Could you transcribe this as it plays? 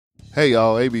Hey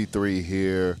y'all, AB3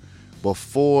 here.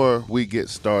 Before we get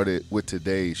started with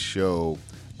today's show,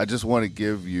 I just want to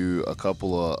give you a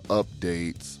couple of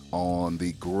updates on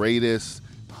the greatest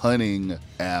hunting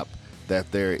app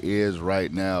that there is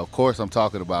right now. Of course, I'm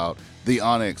talking about the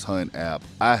onX Hunt app.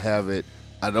 I have it.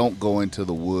 I don't go into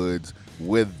the woods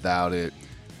without it.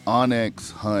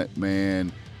 onX Hunt,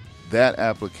 man, that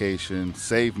application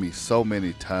saved me so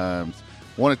many times.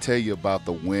 I want to tell you about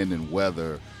the wind and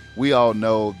weather. We all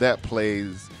know that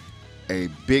plays a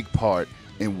big part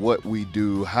in what we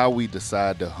do, how we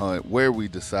decide to hunt, where we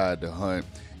decide to hunt.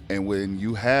 And when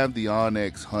you have the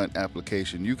onX Hunt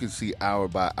application, you can see hour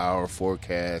by hour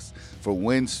forecasts for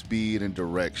wind speed and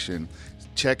direction.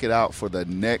 Check it out for the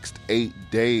next 8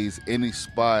 days, any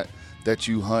spot that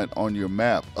you hunt on your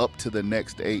map up to the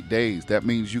next 8 days. That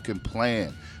means you can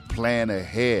plan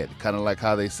ahead, kind of like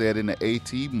how they said in the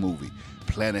A.T. movie,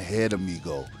 plan ahead,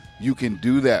 amigo. You can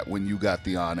do that when you got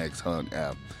the onX Hunt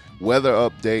app. Weather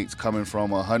updates coming from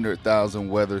 100,000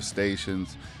 weather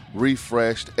stations,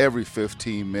 refreshed every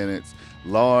 15 minutes.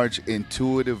 Large,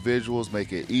 intuitive visuals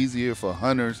make it easier for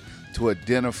hunters to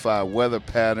identify weather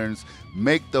patterns,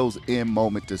 make those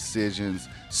in-moment decisions,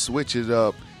 switch it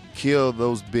up, kill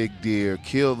those big deer,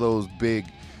 kill those big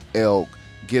elk,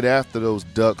 get after those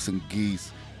ducks and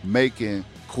geese, making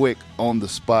quick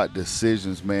on-the-spot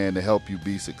decisions, man, to help you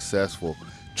be successful.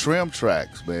 Trim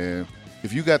tracks, man.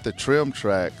 If you got the trim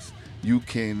tracks, you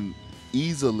can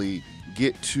easily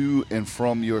get to and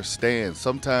from your stand.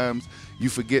 Sometimes you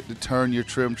forget to turn your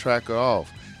trim tracker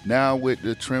off. Now with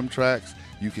the trim tracks,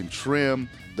 you can trim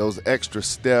those extra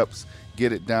steps,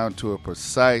 get it down to a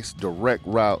precise, direct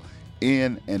route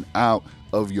in and out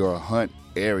of your hunt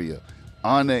area.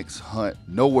 onX Hunt,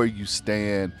 know where you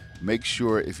stand. Make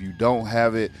sure if you don't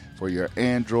have it for your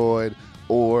Android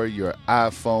or your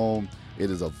iPhone, it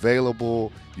is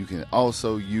available. You can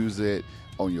also use it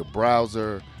on your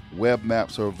browser. Web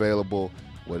maps are available.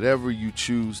 Whatever you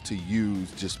choose to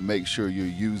use, just make sure you're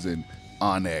using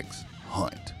onX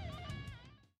Hunt.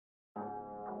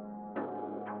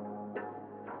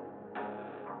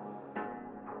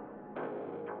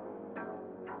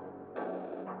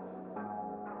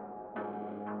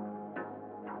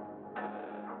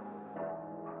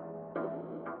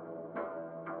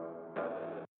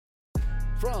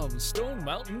 From Stone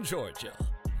Mountain, Georgia,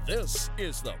 this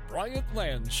is the Bryant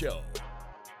Land Show.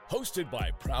 Hosted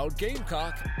by proud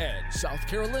Gamecock and South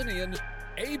Carolinian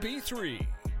AB3.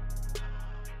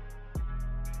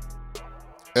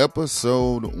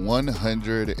 Episode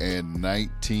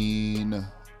 119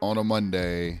 on a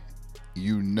Monday.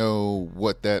 You know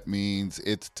what that means.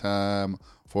 It's time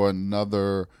for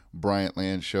another Bryant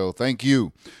Land Show. Thank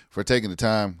you for taking the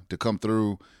time to come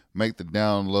through, make the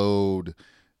download,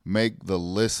 make the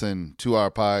listen to our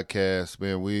podcast.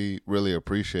 Man, we really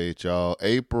appreciate y'all.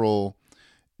 April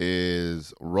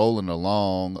is rolling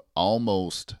along,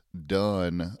 almost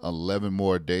done, 11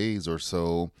 more days or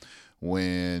so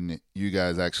when you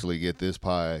guys actually get this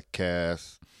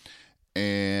podcast.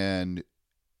 And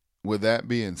with that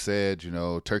being said, you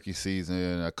know, turkey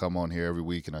season, I come on here every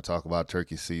week and I talk about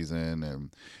turkey season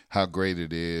and how great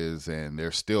it is. And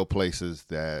there's still places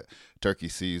that turkey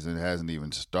season hasn't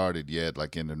even started yet,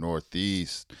 like in the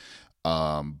Northeast.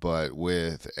 But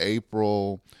with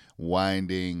April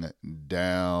winding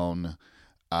down,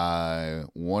 I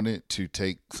wanted to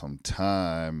take some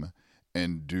time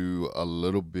and do a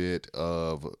little bit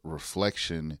of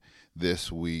reflection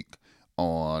this week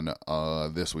on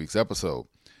this week's episode.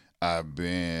 I've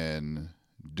been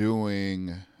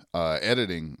doing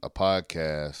editing a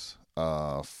podcast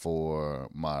for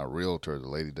my realtor, the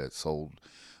lady that sold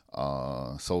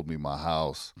me my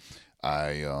house.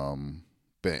 I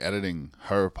been editing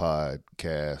her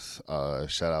podcast.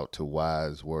 Shout out to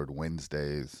Wise Word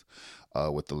Wednesdays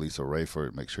with Lisa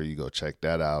Rayford. Make sure you go check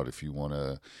that out if you want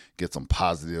to get some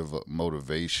positive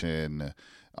motivation,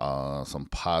 some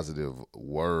positive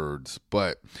words.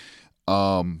 But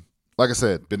like I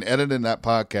said, been editing that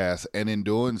podcast, and in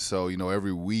doing so, you know,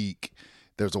 every week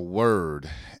there's a word,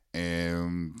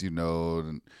 and you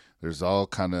know, there's all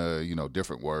kind of, you know,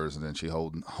 different words, and then she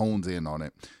hones in on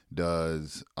it,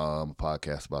 does a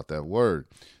podcast about that word.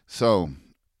 So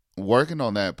working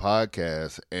on that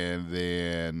podcast and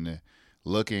then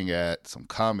looking at some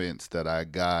comments that I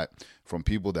got from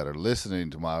people that are listening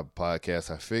to my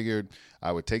podcast, I figured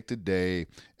I would take the day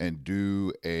and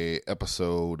do a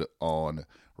episode on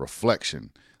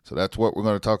reflection. So that's what we're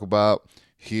going to talk about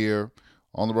here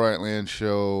on the Bryant Land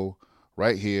Show,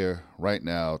 right here, right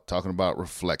now, talking about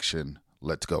reflection.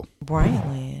 Let's go. Bryant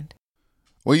Land.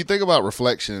 When you think about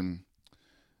reflection,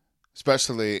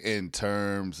 especially in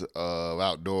terms of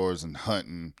outdoors and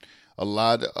hunting. A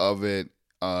lot of it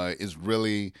is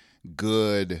really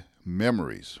good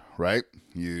memories, right?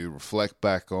 You reflect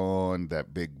back on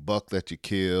that big buck that you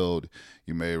killed.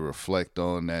 You may reflect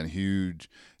on that huge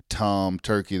tom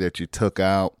turkey that you took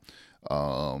out.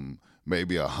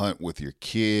 Maybe a hunt with your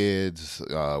kids,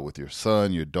 with your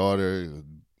son, your daughter,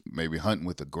 maybe hunting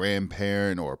with a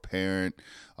grandparent or a parent,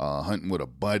 hunting with a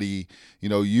buddy.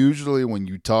 Usually when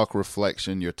you talk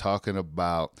reflection, you're talking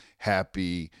about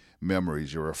happy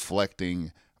memories. You're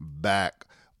reflecting back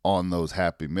on those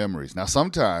happy memories. Now,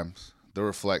 sometimes the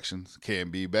reflections can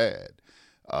be bad.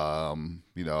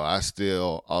 I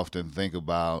still often think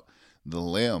about the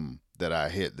limb that I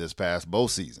hit this past bow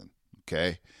season.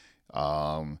 Okay.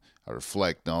 I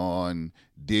reflect on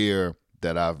deer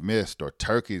that I've missed or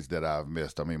turkeys that I've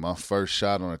missed. I mean, my first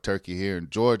shot on a turkey here in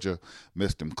Georgia,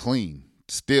 missed him clean.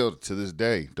 Still to this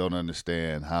day, don't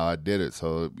understand how I did it.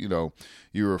 So,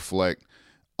 you reflect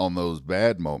on those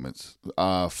bad moments.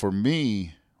 For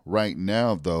me, right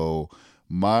now, though,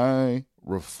 my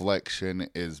reflection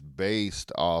is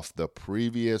based off the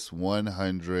previous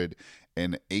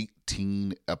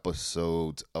 118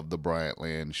 episodes of the Bryant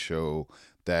Land Show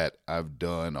that I've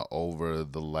done over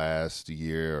the last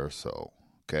year or so.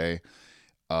 Okay.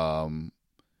 To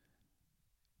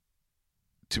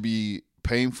be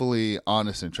painfully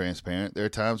honest and transparent, there are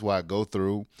times where I go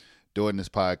through doing this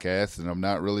podcast and I'm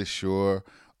not really sure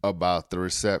about the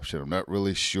reception. I'm not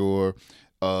really sure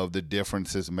of the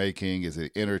difference it's making. Is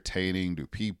it entertaining? Do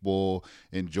people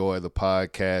enjoy the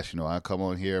podcast? I come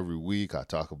on here every week. I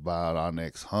talk about our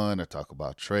next hunt. I talk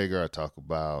about Traeger. I talk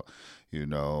about,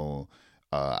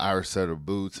 Irish Setter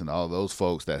Boots and all those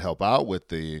folks that help out with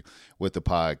the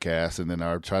podcast. And then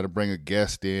I try to bring a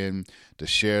guest in to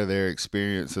share their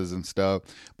experiences and stuff.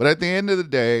 But at the end of the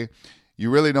day, you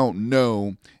really don't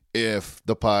know if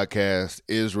the podcast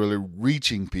is really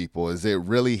reaching people. Is it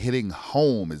really hitting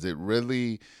home? Is it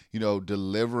really,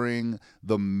 delivering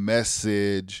the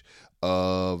message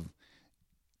of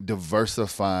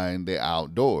diversifying the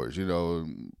outdoors?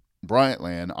 Bryant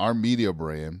Land, our media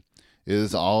brand,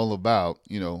 is all about,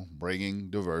 bringing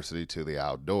diversity to the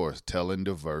outdoors, telling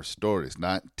diverse stories,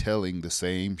 not telling the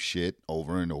same shit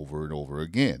over and over and over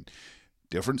again.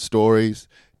 Different stories,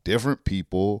 different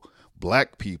people,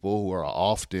 Black people who are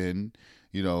often,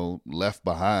 left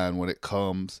behind when it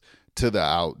comes to the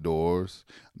outdoors.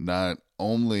 Not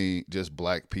only just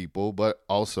Black people, but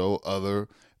also other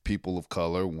people of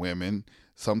color, women.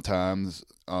 Sometimes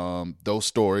those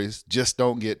stories just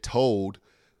don't get told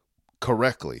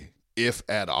correctly, if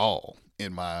at all,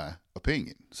 in my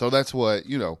opinion. So that's what,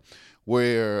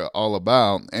 we're all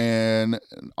about. And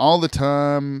all the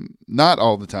time, not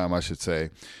all the time, I should say,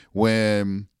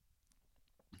 when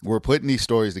we're putting these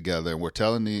stories together and we're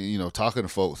telling talking to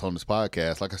folks on this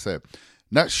podcast, like I said,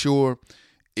 not sure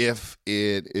if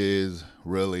it is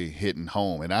really hitting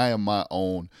home. And I am my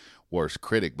own worst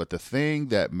critic. But the thing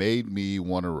that made me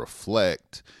want to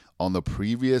reflect on the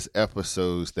previous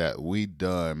episodes that we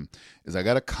done is I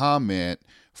got a comment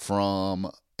from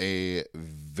a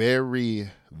very,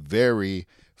 very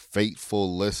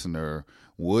faithful listener,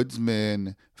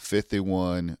 Woodsman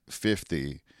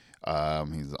 5150.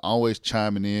 He's always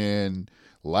chiming in,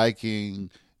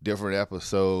 liking different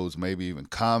episodes, maybe even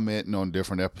commenting on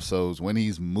different episodes when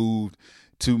he's moved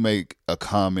to make a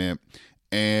comment.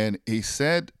 And he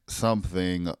said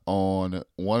something on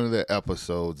one of the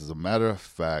episodes. As a matter of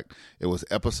fact, it was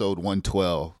episode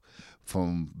 112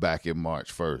 from back in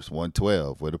March 1st,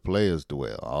 112, where the players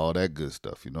dwell, all that good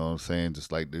stuff. You know what I'm saying? Just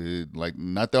like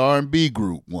not the R&B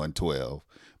group 112,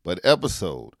 but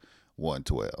episode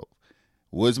 112.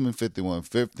 Woodsman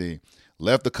 5150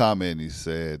 left a comment and he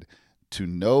said, "To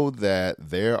know that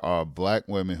there are Black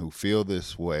women who feel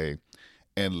this way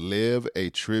and live a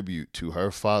tribute to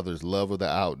her father's love of the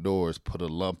outdoors put a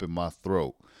lump in my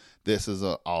throat. This is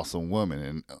an awesome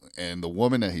woman." And the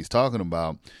woman that he's talking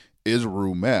about is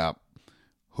Rue Mapp,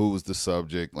 who was the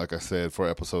subject, like I said, for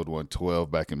episode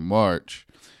 112 back in March.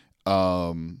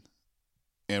 And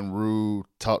Rue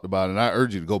talked about it, and I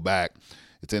urge you to go back.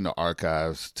 It's in the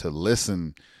archives to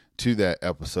listen to that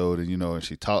episode. And, and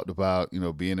she talked about,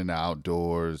 being in the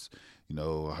outdoors,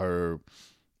 her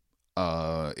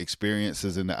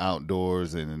experiences in the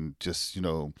outdoors and just,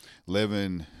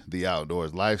 living the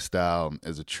outdoors lifestyle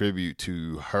as a tribute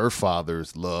to her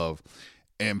father's love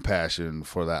and passion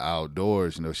for the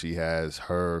outdoors. She has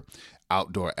her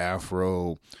Outdoor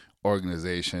Afro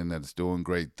organization that's doing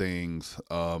great things,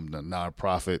 the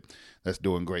nonprofit that's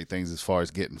doing great things as far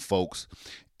as getting folks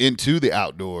into the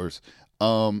outdoors.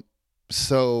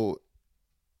 So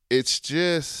it's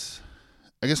just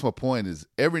I guess my point is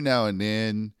every now and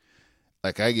then,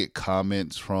 like I get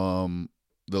comments from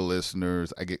the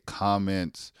listeners, I get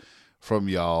comments from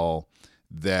y'all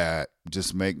that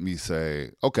just make me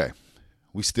say, okay,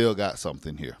 we still got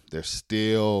something here. This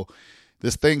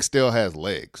thing still has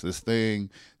legs. This thing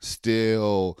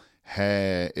still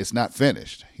it's not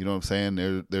finished. You know what I'm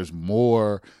saying? There's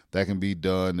more that can be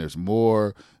done. There's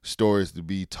more stories to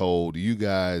be told. You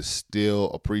guys still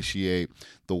appreciate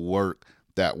the work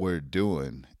that we're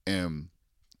doing. And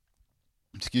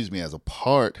as a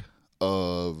part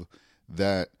of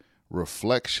that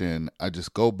reflection, I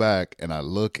just go back and I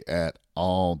look at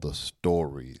all the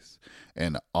stories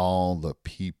and all the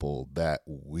people that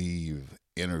we've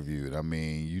interviewed. I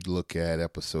mean, you look at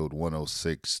episode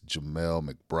 106, Jamel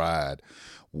McBride,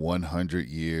 100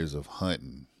 years of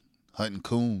hunting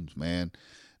coons, man,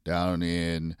 down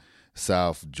in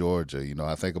South Georgia. You know,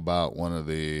 I think about one of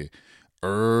the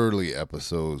early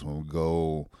episodes when we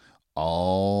go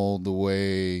all the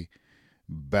way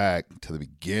back to the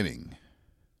beginning,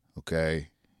 okay?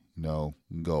 You know,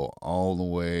 go all the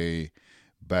way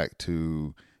back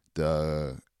to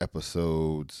the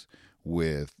episodes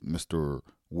with Mr.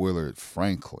 Willard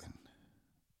Franklin.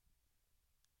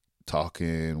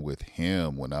 Talking with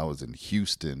him when I was in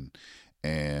Houston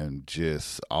and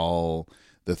just all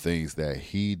the things that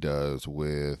he does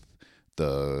with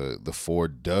the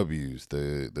 4Ws,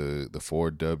 the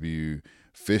 4W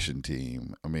fishing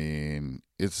team. I mean,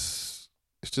 it's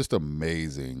just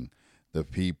amazing the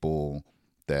people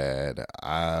that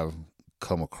I've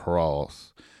come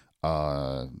across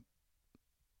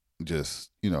just,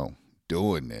 you know,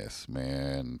 doing this,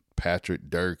 man. Patrick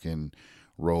Durkin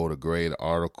wrote a great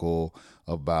article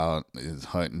about his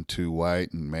hunting too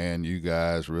white, and man, you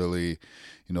guys really,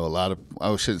 you know,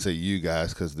 I shouldn't say you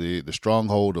guys, because the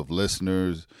stronghold of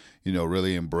listeners, you know,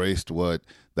 really embraced what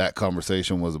that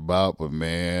conversation was about. But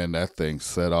man, that thing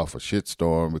set off a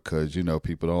shitstorm because, you know,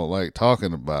 people don't like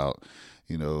talking about,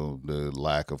 you know, the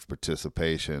lack of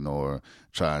participation or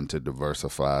trying to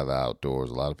diversify the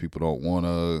outdoors. A lot of people don't want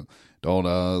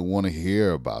to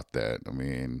hear about that. I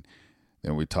mean,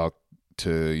 and we talked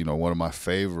to, you know, one of my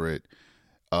favorite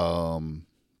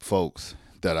folks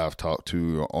that I've talked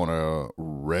to on a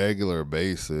regular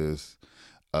basis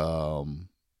from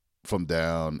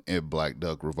down in Black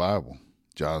Duck Revival,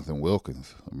 Jonathan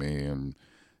Wilkins. I mean,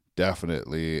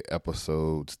 definitely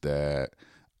episodes that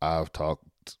I've talked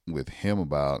with him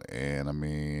about, and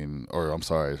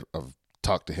I've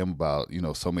talked to him about, you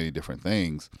know, so many different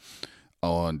things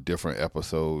on different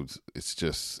episodes.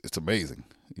 It's amazing,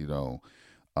 you know.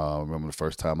 I remember the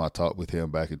first time I talked with him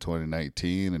back in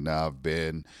 2019, and now I've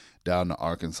been down to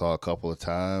Arkansas a couple of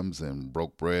times and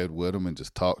broke bread with him and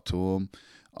just talked to him.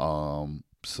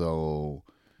 So,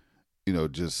 you know,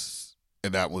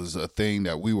 and that was a thing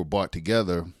that we were brought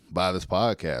together by this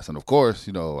podcast. And of course,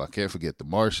 you know, I can't forget the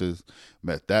Marshes,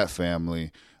 met that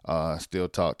family, still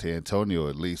talk to Antonio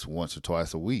at least once or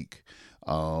twice a week.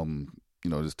 You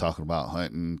know, just talking about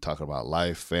hunting, talking about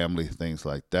life, family, things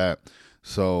like that.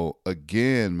 So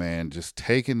again, man, just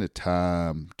taking the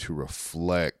time to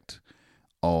reflect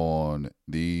on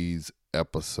these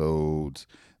episodes,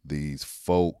 these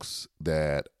folks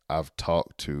that I've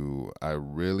talked to, I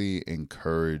really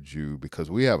encourage you, because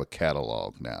we have a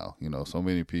catalog now. You know, so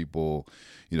many people,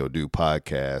 you know, do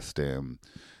podcasts and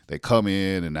they come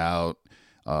in and out,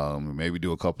 maybe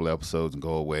do a couple episodes and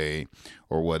go away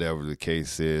or whatever the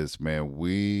case is. Man,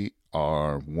 we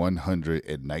are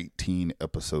 119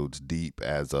 episodes deep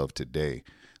as of today.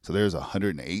 So there's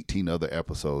 118 other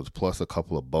episodes plus a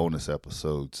couple of bonus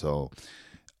episodes. So,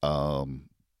 you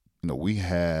know, we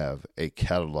have a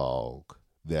catalog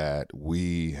that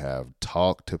we have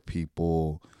talked to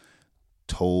people,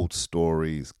 told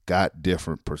stories, got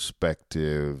different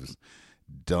perspectives,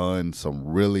 done some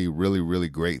really, really, really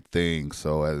great things.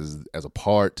 So as a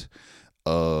part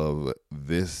of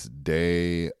this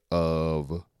day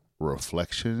of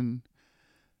reflection,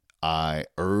 I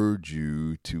urge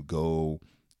you to go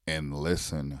and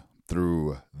listen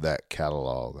through that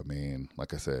catalog. I mean,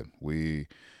 like I said, we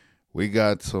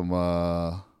got some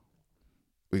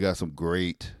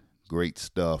great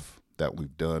stuff that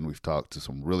we've done. We've talked to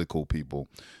some really cool people.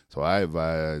 So I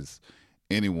advise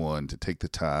anyone to take the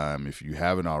time, if you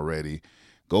haven't already,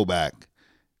 go back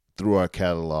through our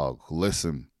catalog,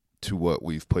 listen to what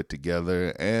we've put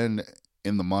together, and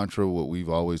in the mantra, what we've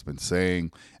always been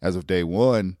saying as of day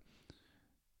one,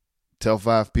 tell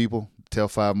 5 people, tell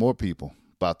 5 more people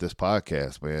about this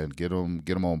podcast, man. Get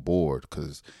them on board,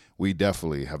 because we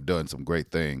definitely have done some great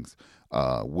things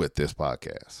with this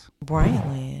podcast.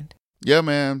 Bryantland. Yeah,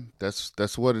 man,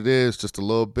 that's what it is. Just a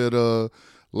little bit of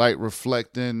light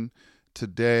reflecting,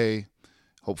 today.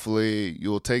 Hopefully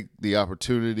you'll take the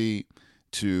opportunity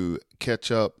to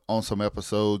catch up on some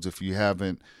episodes if you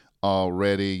haven't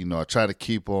already. I try to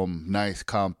keep them nice,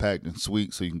 compact, and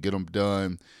sweet so you can get them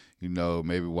done,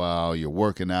 maybe while you're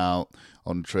working out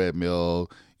on the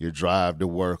treadmill, your drive to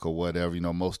work or whatever.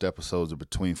 Most episodes are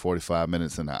between 45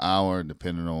 minutes and an hour,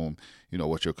 depending on,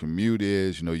 what your commute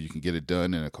is. You can get it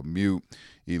done in a commute,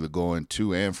 either going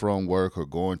to and from work or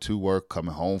going to work,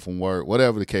 coming home from work,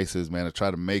 whatever the case is, man. I try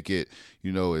to make it,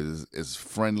 as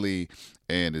friendly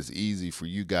and as easy for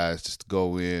you guys just to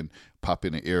go in, pop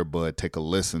in an earbud, take a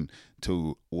listen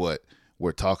to what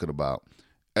we're talking about.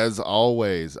 As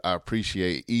always, I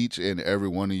appreciate each and every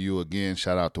one of you. Again,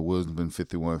 shout out to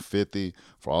Wisdom5150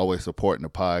 for always supporting the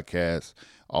podcast,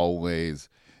 always,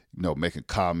 making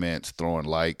comments, throwing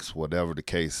likes, whatever the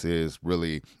case is.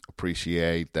 Really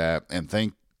appreciate that. And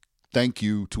thank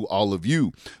you to all of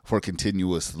you for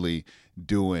continuously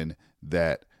doing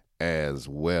that as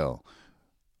well.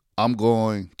 I'm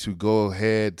going to go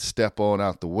ahead, step on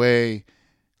out the way,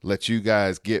 let you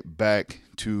guys get back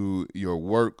to your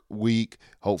work week.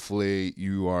 Hopefully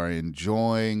you are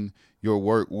enjoying your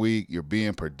work week. You're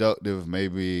being productive.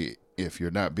 Maybe if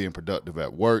you're not being productive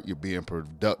at work, you're being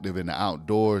productive in the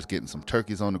outdoors, getting some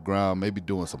turkeys on the ground, maybe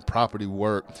doing some property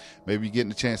work. Maybe you're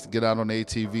getting a chance to get out on the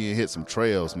ATV and hit some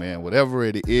trails, man. Whatever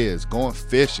it is, going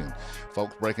fishing.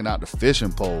 Folks breaking out the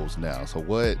fishing poles now. So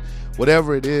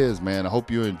whatever it is, man, I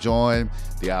hope you're enjoying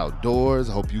the outdoors.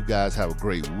 I hope you guys have a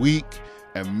great week.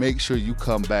 And make sure you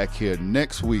come back here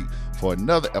next week for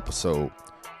another episode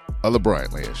of The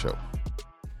Bryant Land Show.